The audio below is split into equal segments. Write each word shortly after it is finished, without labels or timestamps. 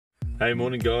Hey,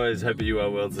 morning guys, hope that you are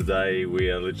well today.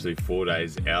 We are literally 4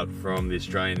 days out from the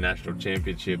Australian National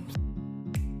Championships.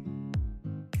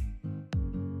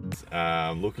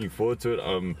 Looking forward to it.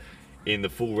 I'm in the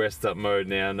full rest up mode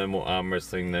now, no more arm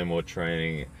wrestling, no more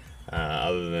training,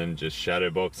 other than just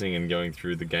shadow boxing and going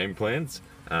through the game plans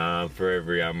for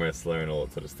every arm wrestler and all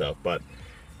that sort of stuff. But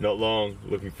not long,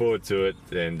 looking forward to it,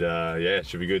 and yeah, it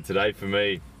should be good today for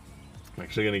me. I'm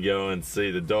actually going to go and see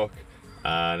the doc.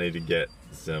 I need to get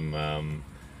some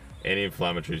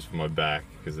anti-inflammatories for my back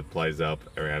because it plays up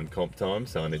around comp time,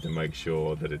 so I need to make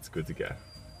sure that it's good to go.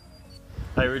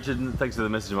 Hey Richard, thanks for the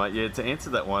message, mate. Yeah, to answer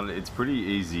that one, it's pretty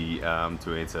easy to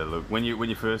answer. Look, when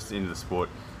you're first into the sport,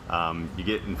 you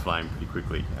get inflamed pretty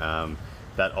quickly.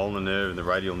 That ulnar nerve and the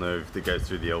radial nerve that goes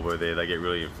through the elbow there, they get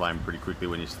really inflamed pretty quickly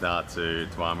when you start to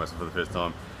arm wrestle for the first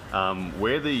time.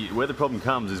 Where the problem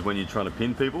comes is when you're trying to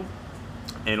pin people,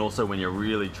 and also when you're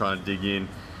really trying to dig in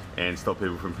and stop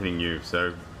people from pinning you.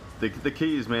 So the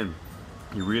key is, man,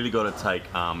 you really got to take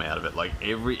arm out of it. Like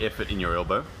every effort in your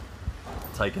elbow,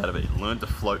 take out of it. Learn to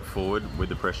float forward with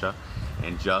the pressure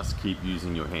and just keep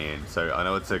using your hand. So I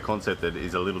know it's a concept that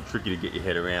is a little tricky to get your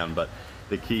head around, but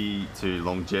the key to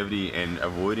longevity and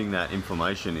avoiding that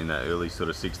inflammation in that early sort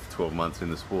of 6 to 12 months in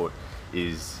the sport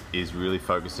is really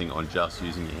focusing on just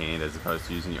using your hand as opposed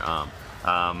to using your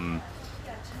arm.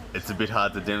 It's a bit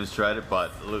hard to demonstrate it,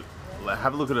 but look,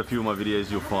 have a look at a few of my videos.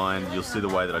 You'll see the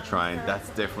way that I train. That's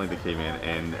definitely the key, man.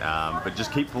 And but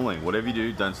just keep pulling. Whatever you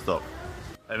do, don't stop.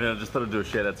 I mean, I just thought I'd do a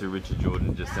shout out to Richard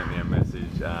Jordan. Just sent me a message.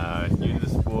 New to the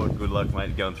sport, good luck,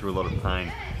 mate. Going through a lot of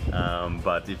pain,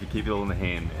 but if you keep it all in the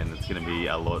hand, and it's going to be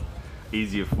a lot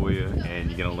easier for you, and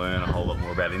you're going to learn a whole lot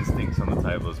more about instincts on the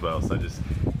table as well. So just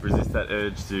resist that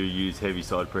urge to use heavy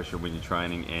side pressure when you're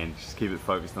training, and just keep it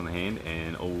focused on the hand,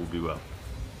 and all will be well.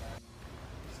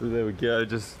 So there we go,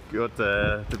 just got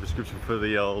the prescription for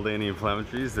the old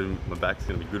anti-inflammatories, and my back's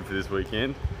going to be good for this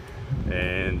weekend,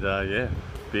 and yeah,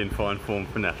 be in fine form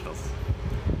for nationals.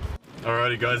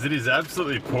 Alrighty guys, it is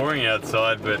absolutely pouring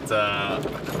outside, but I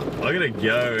gotta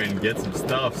go and get some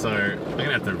stuff, so I'm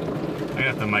gonna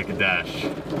have to make a dash.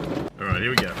 Alright, here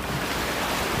we go.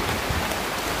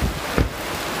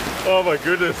 Oh my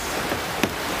goodness,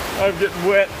 I'm getting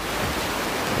wet.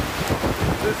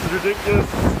 This is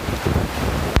ridiculous.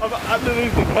 I'm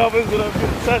underneath the covers and I'm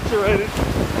getting saturated.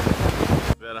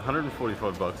 About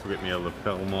 145 bucks will get me a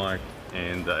lapel mic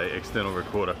and an external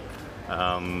recorder.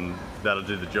 That'll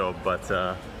do the job, but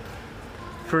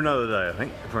for another day, I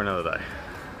think, for another day.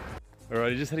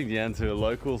 Alrighty, just heading down to a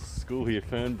local school here,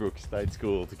 Fernbrook State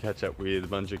School, to catch up with a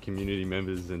bunch of community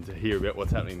members and to hear about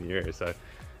what's happening in the area. So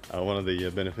one of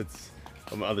the benefits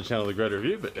of my other channel, The Great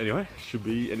Review, but anyway, should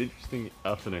be an interesting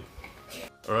afternoon.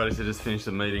 Alrighty, so just finished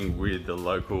a meeting with the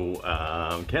local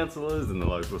councillors and the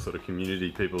local sort of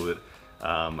community people that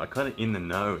are kind of in the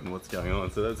know in what's going on.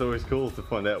 So that's always cool to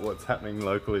find out what's happening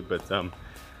locally. But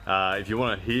if you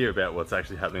want to hear about what's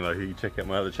actually happening locally, you can check out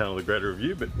my other channel, The Great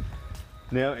Review. But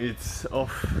now it's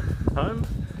off home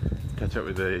to catch up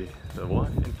with the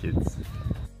wife and kids.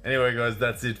 Anyway guys,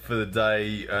 that's it for the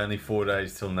day. Only 4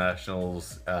 days till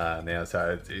nationals now,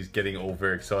 so it's getting all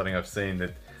very exciting. I've seen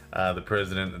that the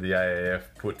president of the AAF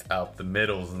put up the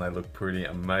medals and they look pretty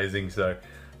amazing, so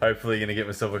hopefully going to get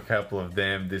myself a couple of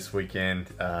them this weekend.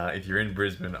 If you're in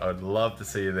Brisbane, I'd love to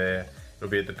see you there. It'll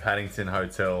be at the Paddington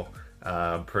Hotel.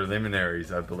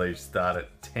 Preliminaries, I believe, start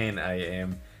at 10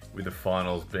 AM with the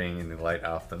finals being in the late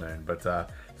afternoon. But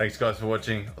thanks guys for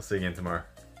watching. I'll see you again tomorrow.